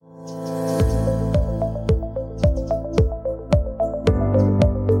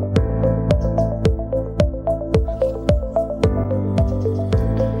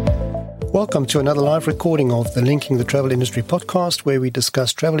Welcome to another live recording of the Linking the Travel Industry podcast, where we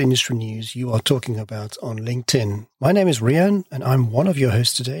discuss travel industry news you are talking about on LinkedIn. My name is Rian, and I'm one of your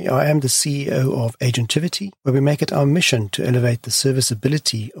hosts today. I am the CEO of Agentivity, where we make it our mission to elevate the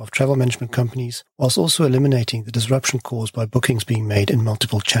serviceability of travel management companies, whilst also eliminating the disruption caused by bookings being made in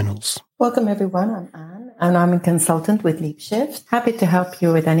multiple channels. Welcome, everyone. I'm Anne, and I'm a consultant with LeapShift. Happy to help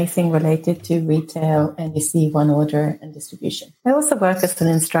you with anything related to retail, NDC, one order, and distribution. I also work as an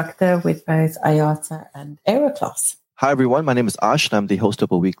instructor with both IATA and Aeroclass. Hi, everyone. My name is Ash, and I'm the host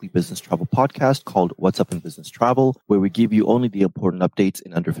of a weekly business travel podcast called What's Up in Business Travel, where we give you only the important updates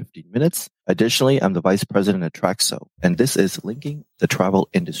in under 15 minutes. Additionally, I'm the vice president at Traxo, and this is Linking the Travel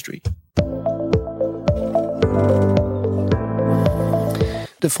Industry.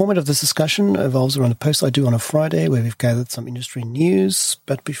 The format of this discussion evolves around a post I do on a Friday where we've gathered some industry news.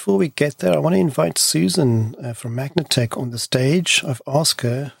 But before we get there, I want to invite Susan from Magnatech on the stage. I've asked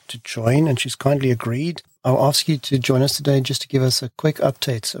her to join, and she's kindly agreed. I'll ask you to join us today just to give us a quick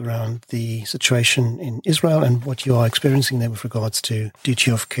update around the situation in Israel and what you are experiencing there with regards to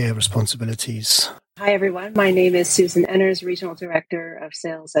duty of care responsibilities. Hi, everyone. My name is Susan Enners, Regional Director of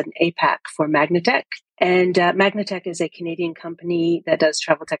Sales at APAC for Magnatech. And Magnatech is a Canadian company that does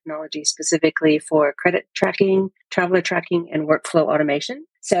travel technology specifically for credit tracking, traveler tracking, and workflow automation.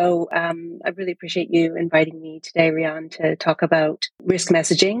 So I really appreciate you inviting me today, Rian, to talk about risk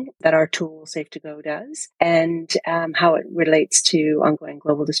messaging that our tool Safe2Go does and how it relates to ongoing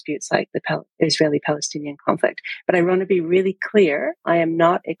global disputes like the Israeli-Palestinian conflict. But I want to be really clear. I am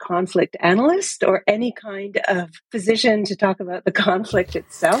not a conflict analyst or any kind of position to talk about the conflict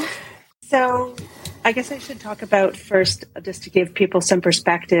itself. So I guess I should talk about first, just to give people some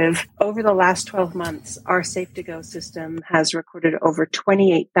perspective. Over the last 12 months, our Safe2Go system has recorded over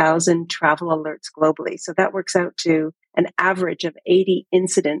 28,000 travel alerts globally. So that works out to an average of 80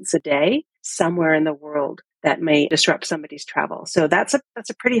 incidents a day somewhere in the world that may disrupt somebody's travel. So that's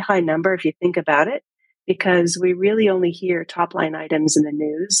a pretty high number if you think about it, because we really only hear top-line items in the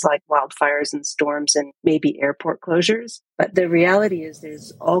news like wildfires and storms and maybe airport closures. But the reality is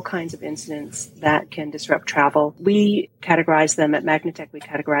there's all kinds of incidents that can disrupt travel. We categorize them at Magnatech, we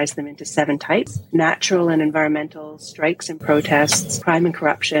categorize them into 7 types: natural and environmental, strikes and protests, crime and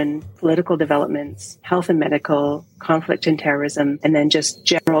corruption, political developments, health and medical, conflict and terrorism, and then just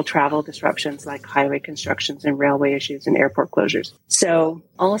general travel disruptions like highway constructions and railway issues and airport closures. So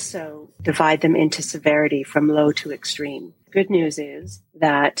also divide them into severity from low to extreme. Good news is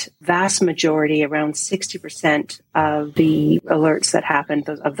that vast majority, around 60% of the alerts that happened,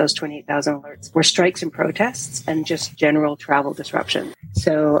 of those 28,000 alerts, were strikes and protests and just general travel disruption.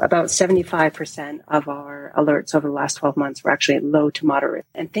 So about 75% of our alerts over the last 12 months were actually low to moderate.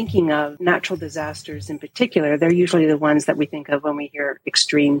 And thinking of natural disasters in particular, they're usually the ones that we think of when we hear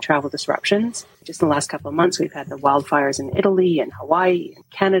extreme travel disruptions. Just in the last couple of months, we've had the wildfires in Italy and Hawaii and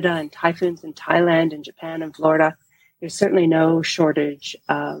Canada and typhoons in Thailand and Japan and Florida. There's certainly no shortage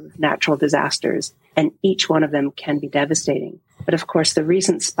of natural disasters, and each one of them can be devastating. But of course, the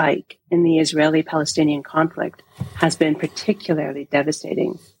recent spike in the Israeli-Palestinian conflict has been particularly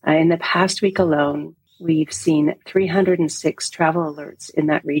devastating. In the past week alone, we've seen 306 travel alerts in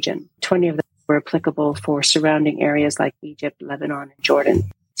that region. 20 of them were applicable for surrounding areas like Egypt, Lebanon, and Jordan.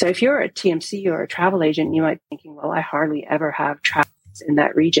 So if you're a TMC or a travel agent, you might be thinking, well, I hardly ever have travels in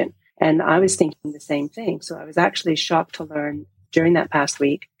that region. And I was thinking the same thing. So I was actually shocked to learn during that past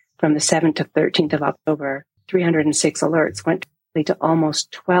week, from the 7th to 13th of October, 306 alerts went to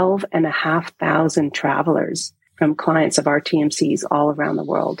almost 12,500 travelers from clients of our TMCs all around the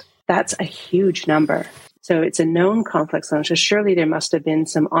world. That's a huge number. So it's a known conflict zone. So surely there must have been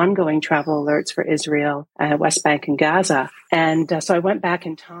some ongoing travel alerts for Israel, West Bank, and Gaza. And so I went back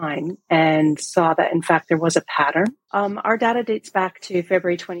in time and saw that, in fact, there was a pattern. Our data dates back to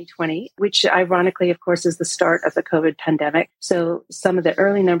February 2020, which ironically, of course, is the start of the COVID pandemic. So some of the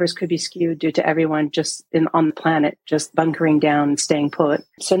early numbers could be skewed due to everyone just on the planet, just bunkering down and staying put.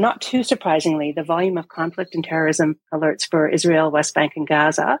 So not too surprisingly, the volume of conflict and terrorism alerts for Israel, West Bank, and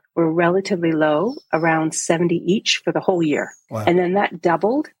Gaza were relatively low, around 70 each for the whole year. Wow. And then that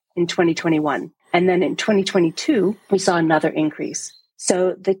doubled in 2021. And then in 2022, we saw another increase.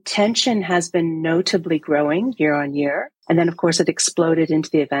 So the tension has been notably growing year on year. And then, of course, it exploded into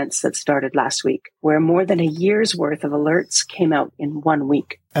the events that started last week, where more than a year's worth of alerts came out in 1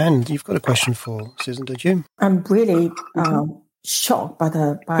 week. And you've got a question for Susan, don't you? I'm really shocked by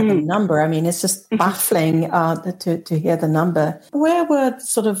the number. I mean, it's just baffling to hear the number. Where were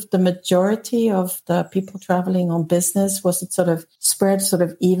sort of the majority of the people traveling on business? Was it sort of spread sort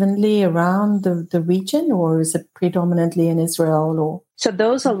of evenly around the region, or is it predominantly in Israel? Or So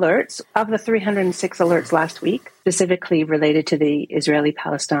those alerts, of the 306 alerts last week, specifically related to the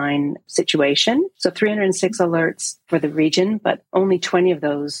Israeli-Palestine situation. So 306 alerts for the region, but only 20 of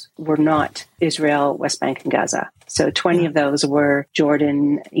those were not Israel, West Bank, and Gaza. So 20 of those were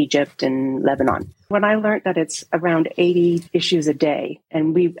Jordan, Egypt, and Lebanon. When I learned that it's around 80 issues a day,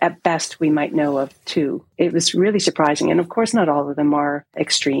 and at best we might know of 2, it was really surprising. And of course, not all of them are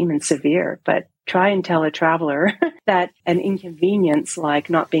extreme and severe, but try and tell a traveler that an inconvenience like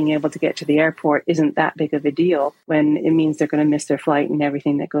not being able to get to the airport isn't that big of a deal when it means they're going to miss their flight and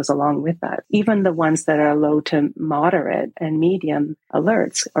everything that goes along with that. Even the ones that are low to moderate and medium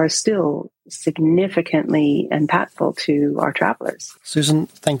alerts are still significantly impactful to our travelers. Susan,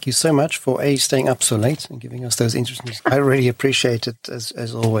 thank you so much for staying up so late and giving us those interesting. I really appreciate it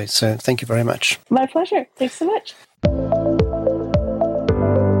as always. So thank you very much. My pleasure. Thanks so much.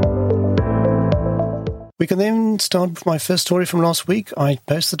 We can then start with my first story from last week. I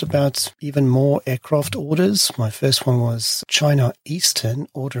posted about even more aircraft orders. My first one was China Eastern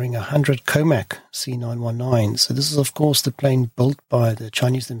ordering 100 Comac C919. So this is, of course, the plane built by the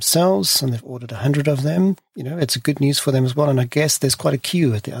Chinese themselves, and they've ordered 100 of them. You know, it's a good news for them as well. And I guess there's quite a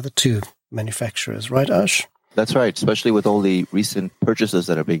queue at the other 2 manufacturers, right, Ash? That's right, especially with all the recent purchases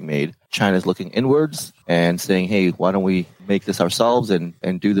that are being made. China's looking inwards and saying, hey, why don't we make this ourselves and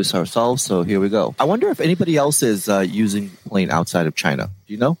do this ourselves? So here we go. I wonder if anybody else is using plane outside of China.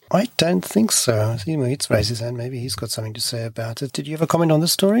 Do you know? I don't think so. I see Mohit's raised his hand. Maybe he's got something to say about it. Did you have a comment on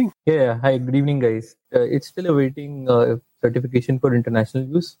this story? Yeah. Hi, good evening, guys. It's still awaiting certification for international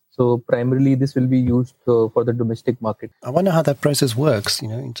use. So primarily this will be used for the domestic market. I wonder how that process works,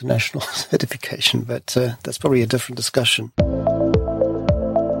 international certification, but that's probably a different discussion.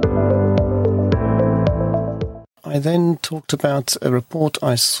 I then talked about a report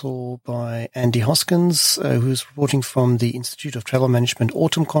I saw by Andy Hoskins, who's reporting from the Institute of Travel Management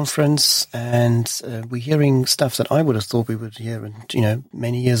Autumn Conference, and we're hearing stuff that I would have thought we would hear,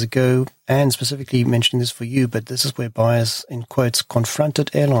 many years ago. And specifically mentioning this for you, but this is where buyers, in quotes, confronted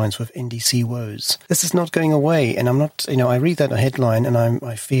airlines with NDC woes. This is not going away, and I'm not, I read that headline and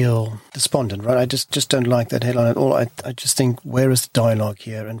I feel despondent, right? I just don't like that headline at all. I just think, where is the dialogue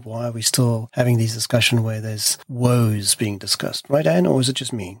here, and why are we still having these discussions where there's woes being discussed, right, Anne, or is it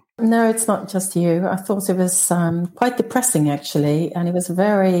just me? No, it's not just you. I thought it was quite depressing, actually. And it was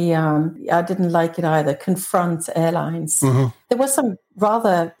very, I didn't like it either, confront airlines. Mm-hmm. There was some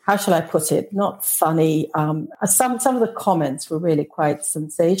rather, how shall I put it, not funny. Some of the comments were really quite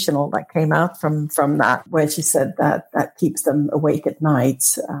sensational that came out from that, where she said that keeps them awake at night.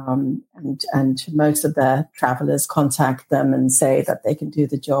 And most of their travelers contact them and say that they can do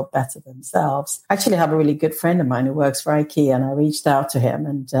the job better themselves. I actually have a really good friend of mine who works for IKEA, and I reached out to him,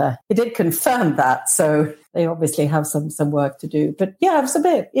 and he did confirm that. So they obviously have some work to do. But yeah,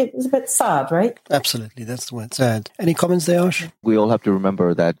 it was a bit sad, right? Absolutely. That's the word, sad. Any comments there, Ash? We all have to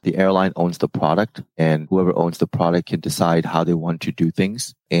remember that the airline owns the product, and whoever owns the product can decide how they want to do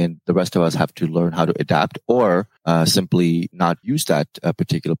things. And the rest of us have to learn how to adapt, or simply not use that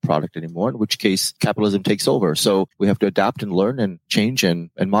particular product anymore, in which case capitalism takes over. So we have to adapt and learn and change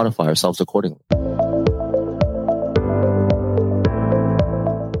and modify ourselves accordingly.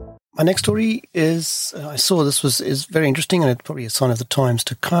 My next story is, I saw this is very interesting, and it's probably a sign of the times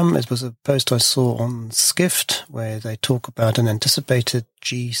to come. It was a post I saw on Skift where they talk about an anticipated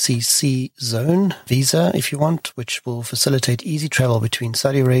GCC zone visa, if you want, which will facilitate easy travel between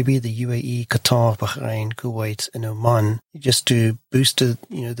Saudi Arabia, the UAE, Qatar, Bahrain, Kuwait, and Oman, just to boost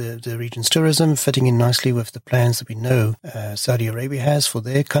the region's tourism, fitting in nicely with the plans that we know Saudi Arabia has for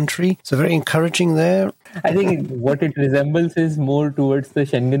their country. So very encouraging there. I think what it resembles is more towards the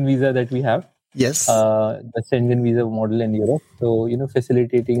Schengen visa that we have. Yes. The Schengen visa model in Europe. So,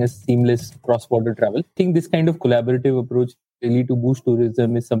 facilitating a seamless cross-border travel. I think this kind of collaborative approach really to boost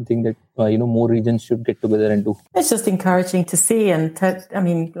tourism is something that, more regions should get together and do. It's just encouraging to see. And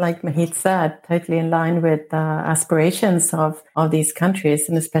like Mohit said, totally in line with aspirations of these countries.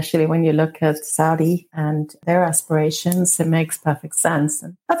 And especially when you look at Saudi and their aspirations, it makes perfect sense.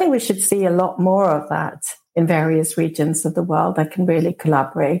 And I think we should see a lot more of that in various regions of the world that can really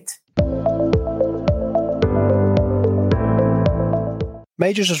collaborate.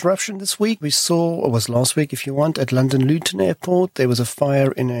 Major disruption this week. We saw, or was last week if you want, at London Luton Airport. There was a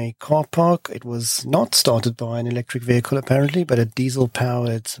fire in a car park. It was not started by an electric vehicle apparently, but a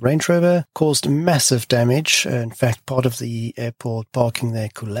diesel-powered Range Rover. Caused massive damage. In fact, part of the airport parking there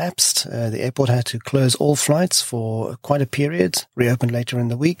collapsed. The airport had to close all flights for quite a period, reopened later in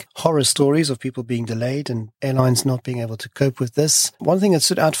the week. Horror stories of people being delayed and airlines not being able to cope with this. One thing that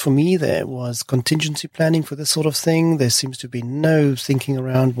stood out for me there was contingency planning for this sort of thing. There seems to be no thinking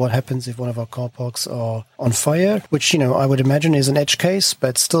around what happens if one of our car parks are on fire, which, I would imagine is an edge case,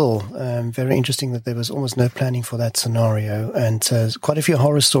 but still very interesting that there was almost no planning for that scenario. And quite a few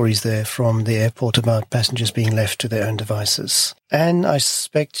horror stories there from the airport about passengers being left to their own devices. And I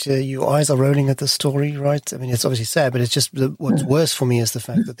suspect your eyes are rolling at this story, right? I mean, it's obviously sad, but it's just what's worse for me is the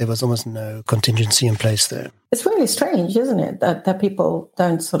fact that there was almost no contingency in place there. It's really strange, isn't it, that people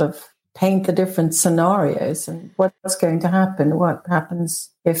don't sort of paint the different scenarios and what's going to happen, what happens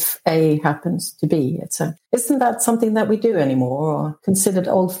if A happens to B. Isn't that something that we do anymore or considered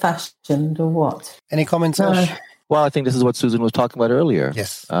old-fashioned or what? Any comments, Ash? Well, I think this is what Susan was talking about earlier.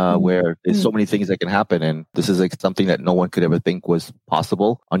 Yes. Where there's so many things that can happen. And this is like something that no one could ever think was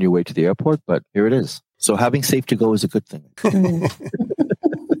possible on your way to the airport. But here it is. So having safe to go is a good thing.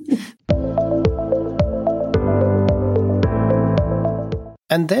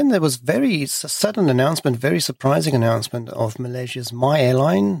 And then there was very sudden announcement, very surprising announcement of Malaysia's My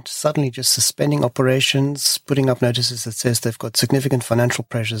Airline suddenly just suspending operations, putting up notices that says they've got significant financial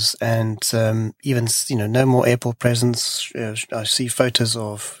pressures and even, no more airport presence. I see photos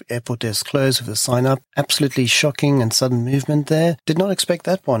of airport desks closed with a sign up. Absolutely shocking and sudden movement there. Did not expect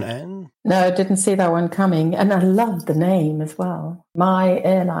that one, Anne. No, I didn't see that one coming. And I love the name as well. My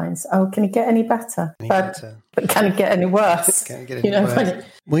Airlines. Oh, can it get any better? But can it get any worse? Can it get any worse?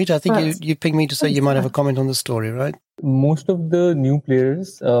 Wait, I think you pinged me to say you might have a comment on the story, right? Most of the new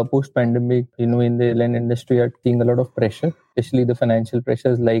players post-pandemic, in the airline industry are seeing a lot of pressure, especially the financial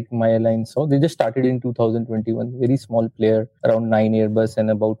pressures like My Airline saw. They just started in 2021, very small player, around 9 Airbus and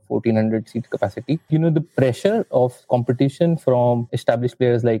about 1,400 seat capacity. The pressure of competition from established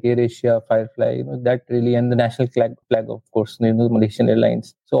players like AirAsia, Firefly, that really, and the national flag of course, the Malaysian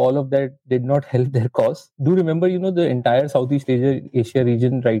Airlines. So all of that did not help their cause. Do remember, the entire Southeast Asia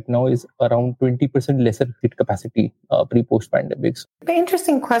region right now is around 20% lesser seat capacity pre-post pandemics. The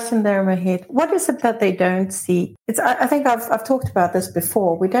interesting question there, Mahid. What is it that they don't see? I think I've talked about this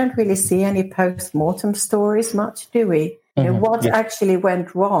before. We don't really see any post-mortem stories much, do we? What actually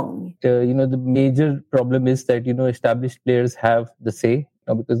went wrong? The major problem is that, established players have the say.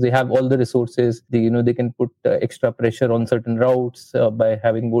 Because they have all the resources, they can put extra pressure on certain routes by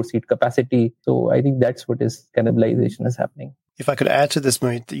having more seat capacity. So I think that's what is cannibalization is happening. If I could add to this,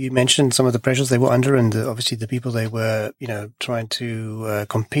 you mentioned some of the pressures they were under and obviously the people they were, trying to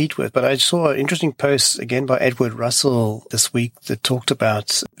compete with. But I saw an interesting post again by Edward Russell this week that talked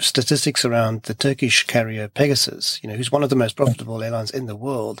about statistics around the Turkish carrier Pegasus, who's one of the most profitable airlines in the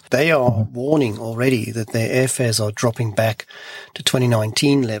world. They are warning already that their airfares are dropping back to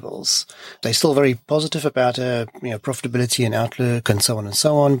 2019 levels. They're still very positive about profitability and outlook and so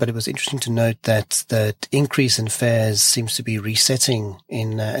on. But it was interesting to note that the increase in fares seems to be resetting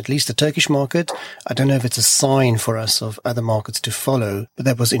in at least the Turkish market. I don't know if it's a sign for us of other markets to follow, but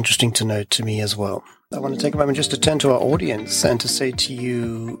that was interesting to note to me as well. I want to take a moment just to turn to our audience and to say to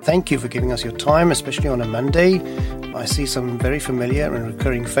you, thank you for giving us your time, especially on a Monday. I see some very familiar and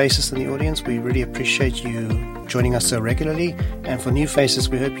recurring faces in the audience. We really appreciate you joining us so regularly. And for new faces,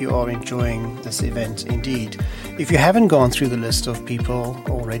 we hope you are enjoying this event indeed. If you haven't gone through the list of people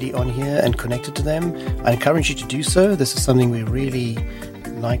already on here and connected to them, I encourage you to do so. This is something we really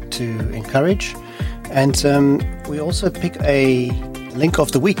like to encourage. And we also pick a link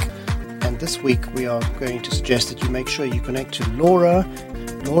of the week. And this week, we are going to suggest that you make sure you connect to Laura.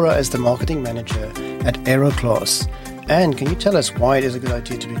 Laura is the marketing manager at Aeroclass. And can you tell us why it is a good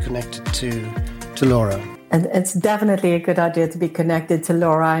idea to be connected to Laura? And it's definitely a good idea to be connected to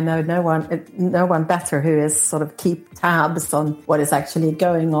Laura. I know no one better who is sort of keep tabs on what is actually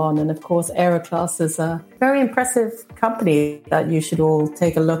going on. And of course, Aeroclass is a very impressive company that you should all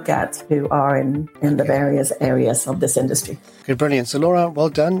take a look at who are in the various areas of this industry. Okay, brilliant. So Laura, well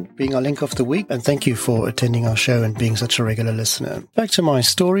done being our link of the week. And thank you for attending our show and being such a regular listener. Back to my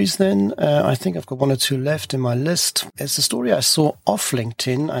stories then. I think I've got one or two left in my list. It's a story I saw off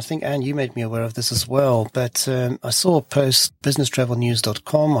LinkedIn. I think, Anne, you made me aware of this as well. But that I saw a post,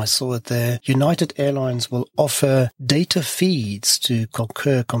 businesstravelnews.com. I saw it there. United Airlines will offer data feeds to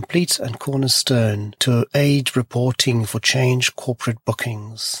Concur, Complete and Cornerstone to aid reporting for change corporate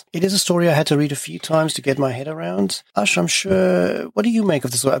bookings. It is a story I had to read a few times to get my head around. Ash, I'm sure, what do you make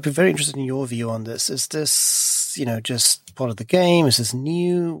of this? I'd be very interested in your view on this. Is this, just part of the game? Is this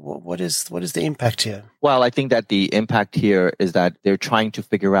new? What is the impact here? Well, I think that the impact here is that they're trying to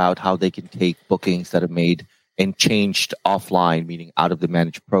figure out how they can take bookings that are made and changed offline, meaning out of the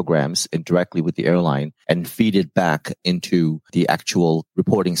managed programs and directly with the airline, and feed it back into the actual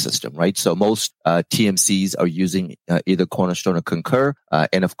reporting system, right? So most TMCs are using either Cornerstone or Concur.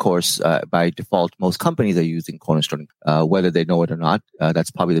 And of course, by default, most companies are using Cornerstone, whether they know it or not.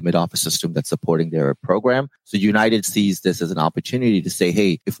 That's probably the mid-office system that's supporting their program. So United sees this as an opportunity to say,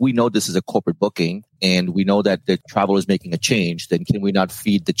 hey, if we know this is a corporate booking and we know that the traveler is making a change, then can we not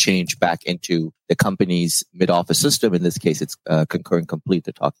feed the change back into the company's mid-office system? In this case, it's Concur and Complete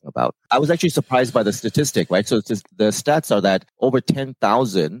they're talking about. I was actually surprised by the statistic, right? So the stats are that over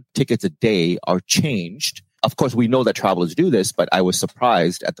 10,000 tickets a day are changed. Of course, we know that travelers do this, but I was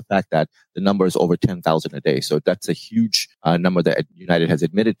surprised at the fact that the number is over 10,000 a day. So that's a huge number that United has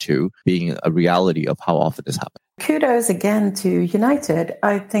admitted to being a reality of how often this happens. Kudos again to United.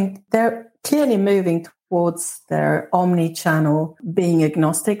 I think they're clearly moving towards their omni-channel being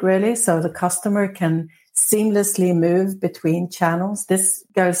agnostic, really. So the customer can seamlessly move between channels. This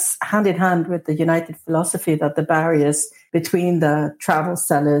goes hand in hand with the United philosophy that the barriers between the travel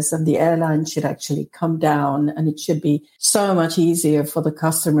sellers and the airline should actually come down, and it should be so much easier for the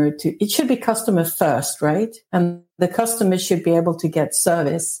customer it should be customer first, right? And the customer should be able to get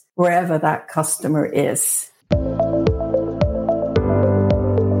service wherever that customer is.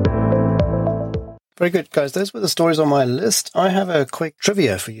 Very good, guys. Those were the stories on my list. I have a quick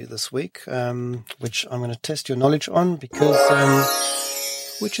trivia for you this week, which I'm going to test your knowledge on because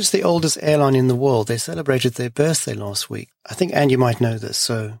which is the oldest airline in the world? They celebrated their birthday last week. I think, Anne, you might know this.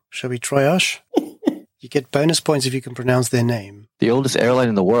 So shall we try, Ash? You get bonus points if you can pronounce their name. The oldest airline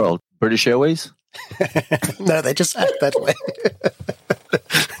in the world, British Airways? No, they just act that way.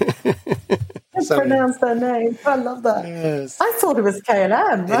 Pronounce their name. I love that. Yes. I thought it was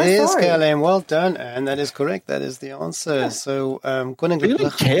KLM. It is KLM. Well done, and that is correct. That is the answer. Yeah. So, really?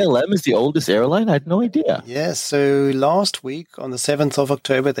 KLM is the oldest airline? I had no idea. Yes. So last week, on the 7th of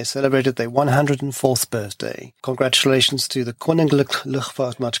October, they celebrated their 104th birthday. Congratulations to the Koninklijke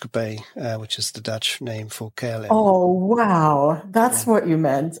Luchtvaartmaatschappij, which is the Dutch name for KLM. Oh, wow. That's what you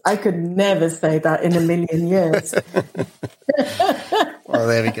meant. I could never say that in a million years. Well,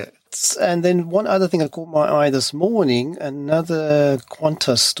 there we go. And then one other thing that caught my eye this morning, another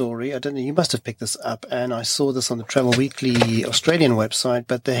Qantas story. I don't know, you must have picked this up, and I saw this on the Travel Weekly Australian website,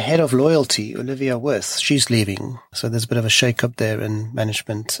 but the head of loyalty, Olivia Wirth, she's leaving. So there's a bit of a shake-up there in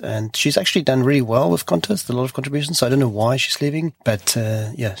management, and she's actually done really well with Qantas, a lot of contributions, so I don't know why she's leaving, but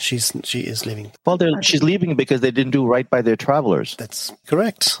she is leaving. Well, she's leaving because they didn't do right by their travelers. That's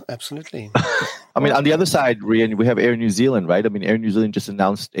correct, absolutely. I mean, on the other side, Rian, we have Air New Zealand, right? I mean, Air New Zealand just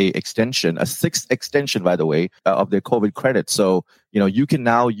announced a sixth extension, by the way, of their COVID credits. So, you can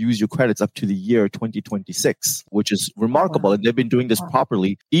now use your credits up to the year 2026, which is remarkable. Wow. And they've been doing this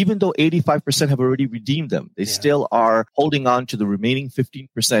properly. Even though 85% have already redeemed them, they still are holding on to the remaining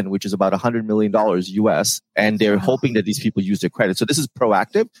 15%, which is about $100 million US. And they're hoping that these people use their credits. So this is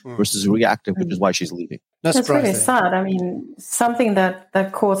proactive versus reactive, which is why she's leaving. That's really sad. I mean, something that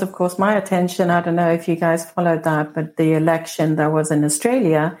caught, of course, my attention. I don't know if you guys followed that, but the election that was in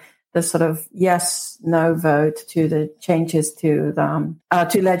Australia, the sort of yes/no vote to the changes to the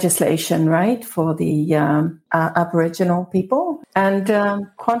to legislation, right, for the Aboriginal people. And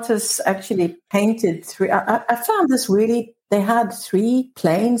Qantas actually painted three. I found this really. They had 3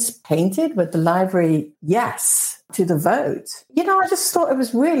 planes painted with the livery yes to the vote. I just thought it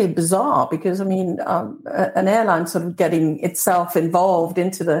was really bizarre because, I mean, an airline sort of getting itself involved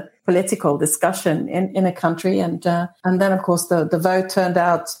into the political discussion in a country. And then, of course, the vote turned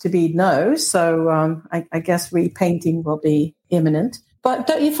out to be no. So I guess repainting will be imminent. But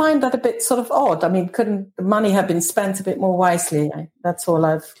don't you find that a bit sort of odd? I mean, couldn't the money have been spent a bit more wisely? That's all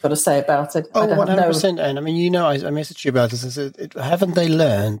I've got to say about it. Oh, 100%. And I mean, I messaged you about this. Haven't they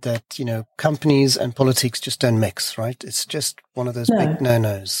learned that, companies and politics just don't mix, right? It's just one of those big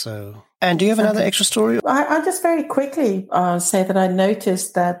no-nos. So, and do you have another extra story? I just very quickly say that I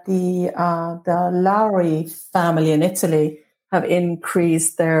noticed that the Lowry family in Italy have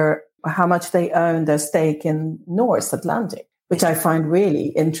increased how much they own their stake in North Atlantic, which I find really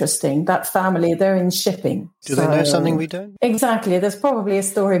interesting. That family, they're in shipping. Do they know something we don't? Exactly. There's probably a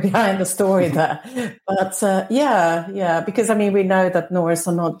story behind the story there. But yeah, because I mean, we know that Norse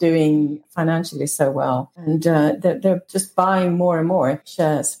are not doing financially so well, and they're just buying more and more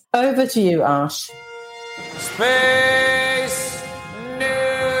shares. Over to you, Ash. Space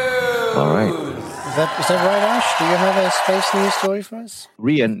News! All right. Is that right, Ash? Do you have a space news story for us?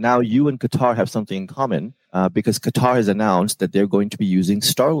 Rian, now you and Qatar have something in common because Qatar has announced that they're going to be using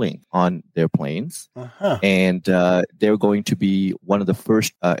Starlink on their planes. And they're going to be one of the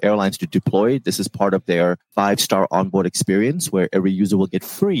first airlines to deploy. This is part of their 5-star onboard experience where every user will get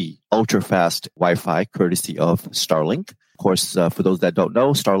free ultra-fast Wi-Fi courtesy of Starlink. Of course, for those that don't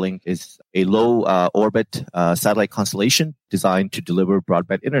know, Starlink is a low-orbit satellite constellation designed to deliver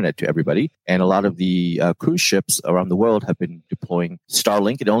broadband internet to everybody. And a lot of the cruise ships around the world have been deploying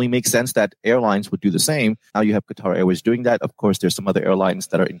Starlink. It only makes sense that airlines would do the same. Now you have Qatar Airways doing that. Of course, there's some other airlines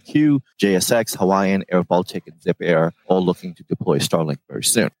that are in queue, JSX, Hawaiian, Air Baltic, and Zip Air, all looking to deploy Starlink very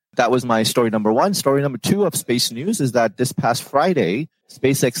soon. That was my story number one. Story number two of Space News is that this past Friday,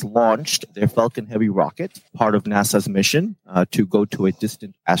 SpaceX launched their Falcon Heavy rocket, part of NASA's mission to go to a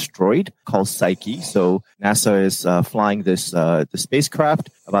distant asteroid called Psyche. So NASA is flying this the spacecraft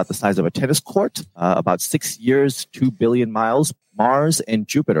about the size of a tennis court, about 6 years, 2 billion miles, Mars and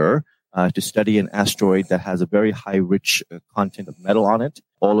Jupiter, to study an asteroid that has a very high rich content of metal on it.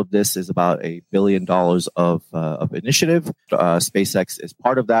 All of this is about $1 billion of initiative. SpaceX is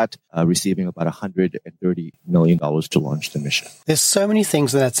part of that, receiving about $130 million to launch the mission. There's so many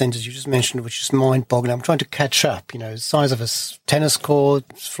things in that sentence you just mentioned, which is mind-boggling. I'm trying to catch up. You know, the size of a tennis court,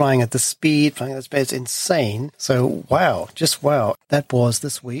 flying at the speed, flying at the speed. It's insane. So, wow, just wow. That was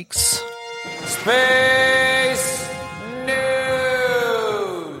this week's Space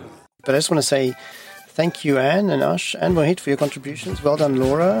News! But I just want to say thank you, Anne and Ash and Mohit, for your contributions. Well done,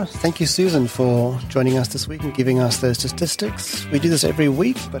 Laura. Thank you, Susan, for joining us this week and giving us those statistics. We do this every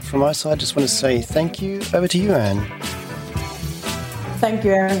week, but from my side, I just want to say thank you. Over to you, Anne. Thank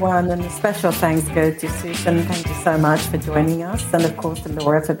you, everyone, and a special thanks go to Susan. Thank you so much for joining us, and of course to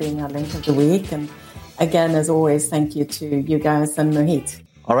Laura for being our link of the week. And again, as always, thank you to you guys and Mohit.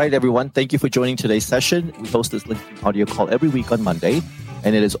 All right, everyone. Thank you for joining today's session. We host this LinkedIn audio call every week on Monday,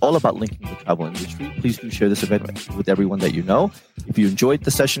 and it is all about linking the travel industry. Please do share this event with everyone that you know. If you enjoyed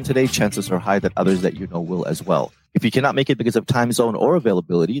the session today, chances are high that others that you know will as well. If you cannot make it because of time zone or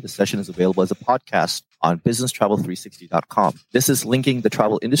availability, the session is available as a podcast on businesstravel360.com. This is Linking the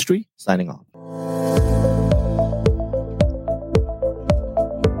Travel Industry, signing off.